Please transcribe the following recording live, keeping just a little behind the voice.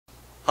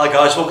Hi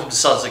guys, welcome to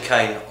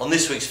Sensei. On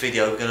this week's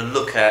video we're going to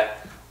look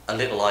at a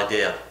little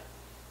idea.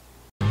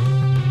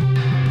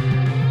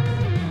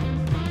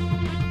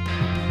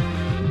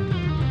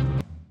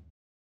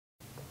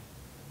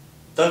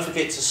 Don't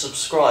forget to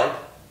subscribe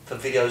for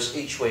videos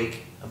each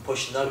week and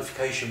push the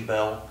notification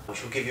bell,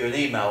 which will give you an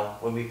email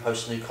when we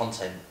post new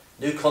content.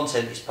 New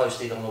content is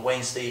posted on a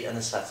Wednesday and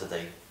a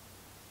Saturday.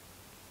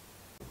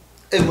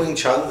 In Wing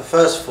Chun, the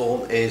first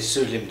form is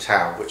Siu Lim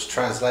Tao, which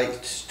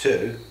translates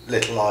to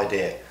little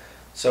idea.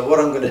 So what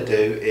I'm going to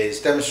do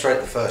is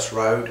demonstrate the first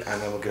road,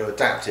 and then we're going to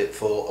adapt it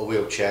for a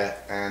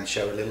wheelchair and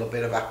show a little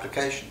bit of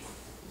application.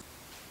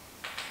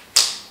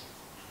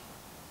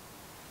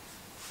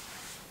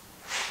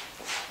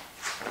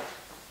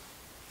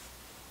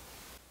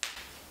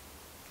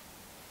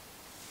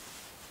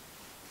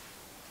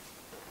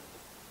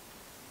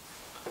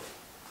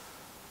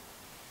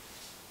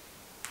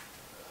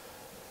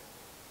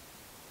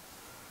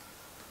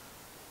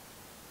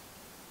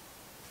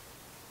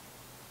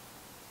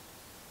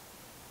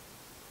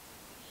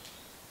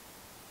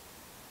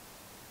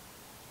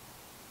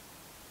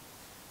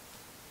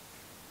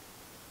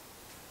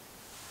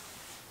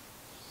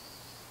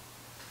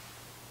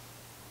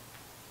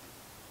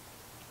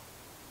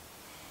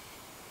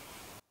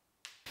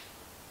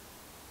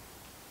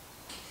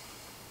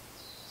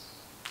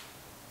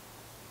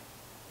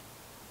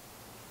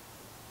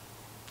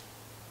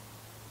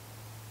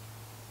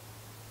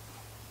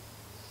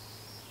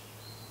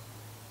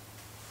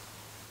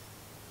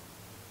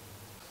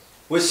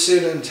 With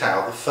Siu Lim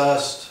Tao, the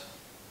first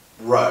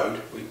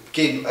road, we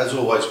begin as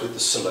always with the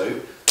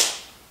salute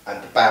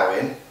and the bow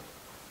in,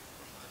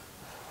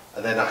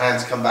 and then our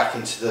hands come back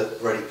into the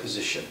ready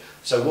position.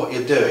 So what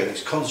you're doing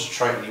is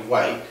concentrating your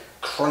weight,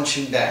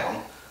 crunching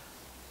down,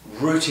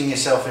 rooting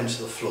yourself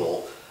into the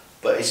floor,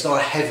 but it's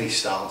not a heavy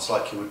stance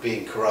like you would be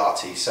in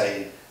karate,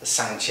 say in a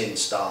Sanchin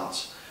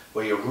stance,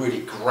 where you're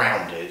really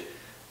grounded.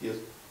 You're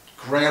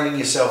grounding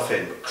yourself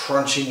in, but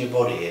crunching your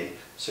body in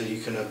so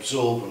you can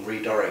absorb and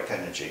redirect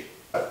energy.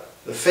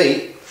 The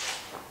feet,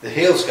 the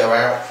heels go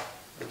out,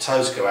 the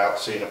toes go out,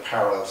 so you're in a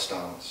parallel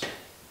stance.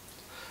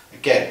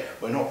 Again,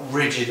 we're not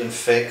rigid and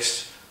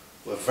fixed,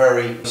 we're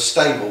very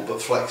stable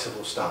but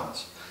flexible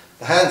stance.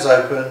 The hands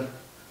open,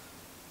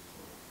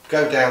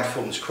 go down,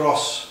 forms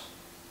cross,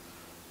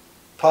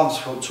 palms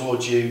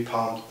towards you,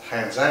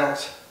 hands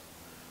out,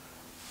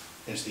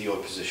 into the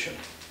yoi position.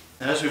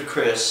 Now as with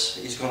Chris,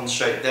 he's gone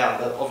straight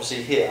down, but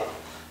obviously here,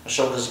 my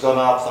shoulders have gone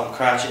up, I'm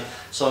crouching,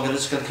 so I'm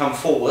just going to come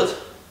forward,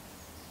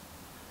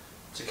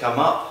 to come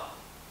up,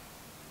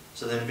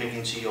 so then bring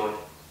into yoi.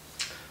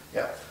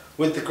 Yeah.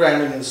 With the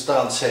grounding and the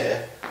stance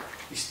here,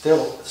 he's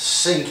still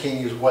sinking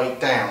his weight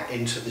down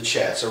into the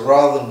chair. So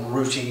rather than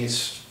rooting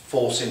his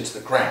force into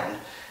the ground,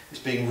 it's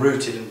being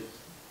rooted and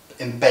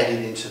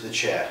embedded into the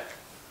chair.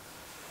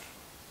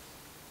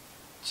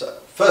 So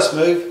first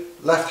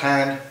move, left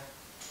hand,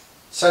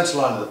 centre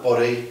line of the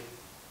body,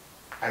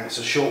 and it's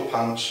a short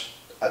punch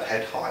at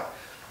head height.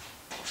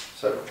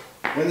 So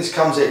when this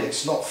comes in,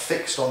 it's not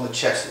fixed on the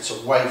chest, it's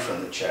away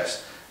from the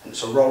chest, and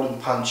it's a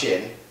rolling punch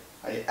in,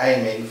 and you're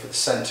aiming for the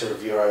centre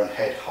of your own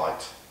head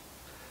height.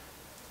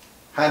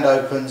 Hand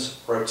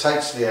opens,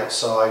 rotates to the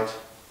outside,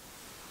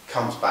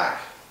 comes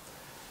back.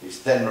 It's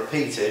then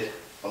repeated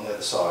on the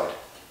other side.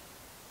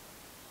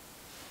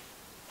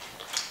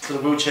 For the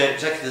wheelchair,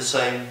 exactly the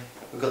same.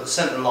 We've got the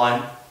centre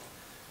line,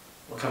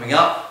 we're coming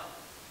up,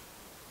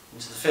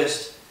 into the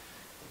fist,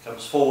 it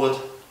comes forward.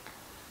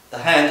 The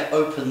hand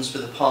opens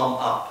with the palm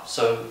up,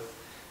 so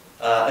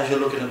as you're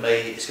looking at me,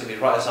 it's going to be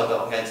right as I'm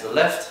going to the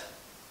left.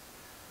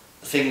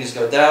 The fingers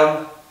go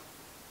down,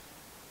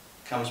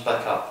 comes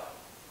back up,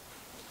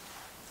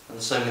 and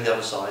the same with the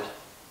other side.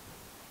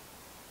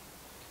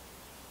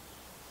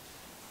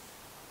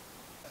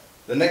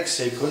 The next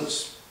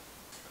sequence,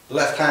 the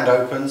left hand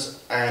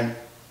opens and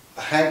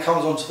the hand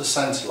comes onto the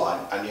centre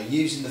line, and you're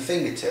using the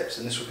fingertips,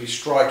 and this will be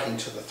striking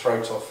to the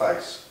throat or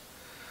face.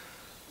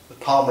 The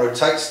palm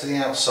rotates to the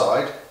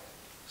outside,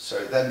 so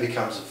it then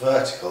becomes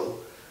vertical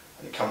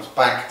and it comes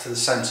back to the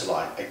centre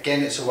line.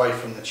 Again, it's away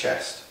from the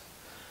chest.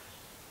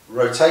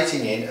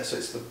 Rotating in, so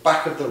it's the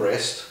back of the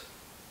wrist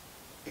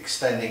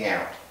extending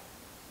out.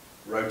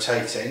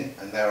 Rotating,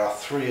 and there are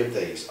 3 of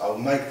these. I'll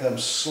make them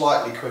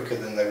slightly quicker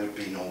than they would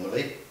be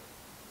normally.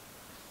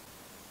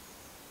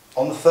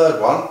 On the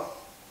third one,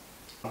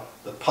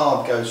 the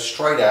palm goes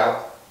straight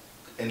out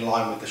in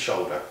line with the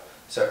shoulder.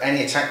 So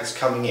any attack that's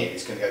coming in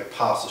is going to go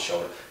past the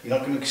shoulder. You're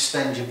not going to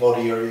extend your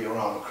body or your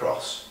arm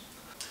across.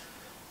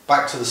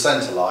 Back to the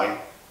centre line,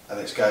 and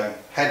it's going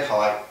head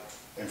high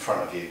in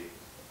front of you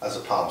as a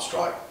palm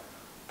strike.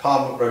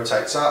 Palm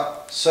rotates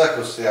up,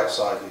 circles to the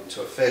outside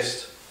into a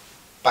fist,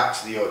 back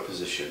to the yoi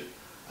position.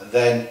 And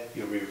then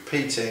you'll be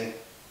repeating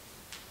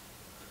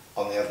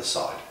on the other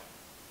side.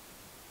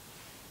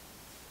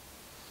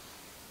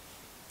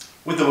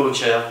 With the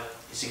wheelchair,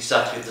 it's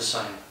exactly the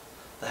same.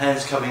 The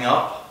hands coming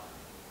up.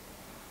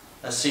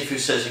 As Sifu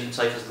says, you can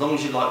take as long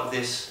as you like with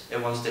this,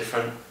 everyone's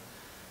different.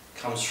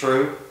 Comes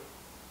through,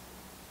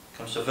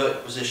 comes to a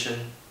vertical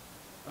position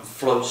and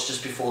floats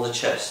just before the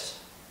chest.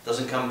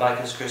 doesn't come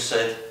back as Chris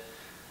said,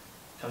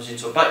 comes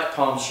into a back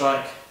palm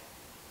strike,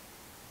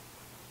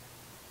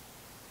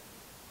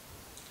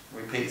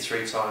 repeat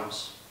 3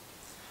 times.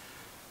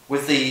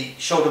 With the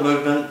shoulder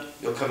movement,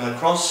 you're coming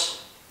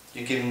across,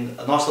 you're giving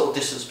a nice little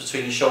distance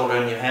between your shoulder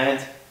and your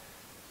hand,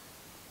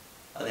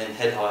 and then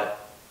head height.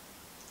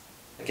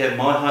 Again,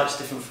 my height's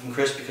different from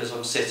Chris because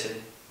I'm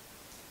sitting,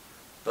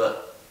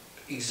 but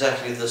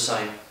exactly the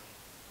same.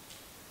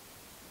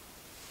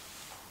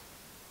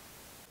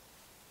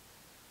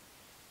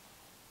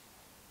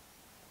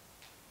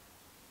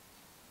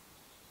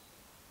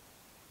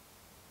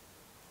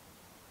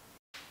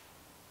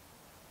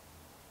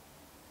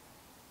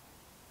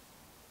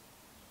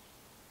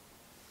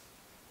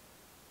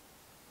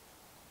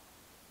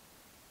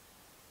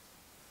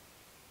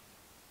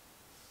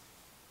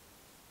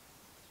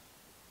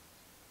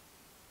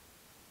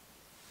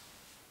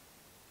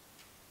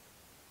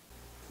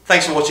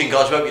 Thanks for watching,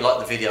 guys. I hope you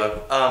liked the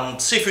video.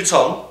 Sifu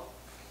Tom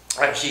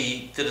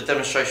actually did a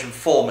demonstration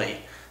for me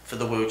for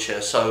the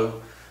wheelchair,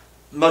 so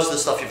most of the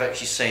stuff you've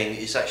actually seen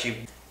is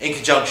actually in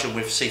conjunction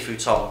with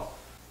Sifu Tom.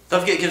 Don't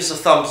forget to give us a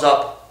thumbs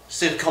up,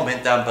 stick a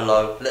comment down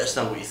below, let us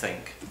know what you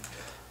think.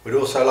 We'd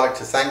also like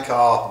to thank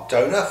our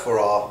donor for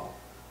our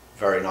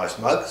very nice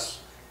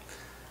mugs.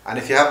 And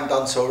if you haven't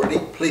done so already,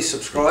 please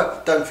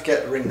subscribe. Don't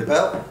forget to ring the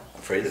bell.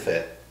 Free the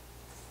fit.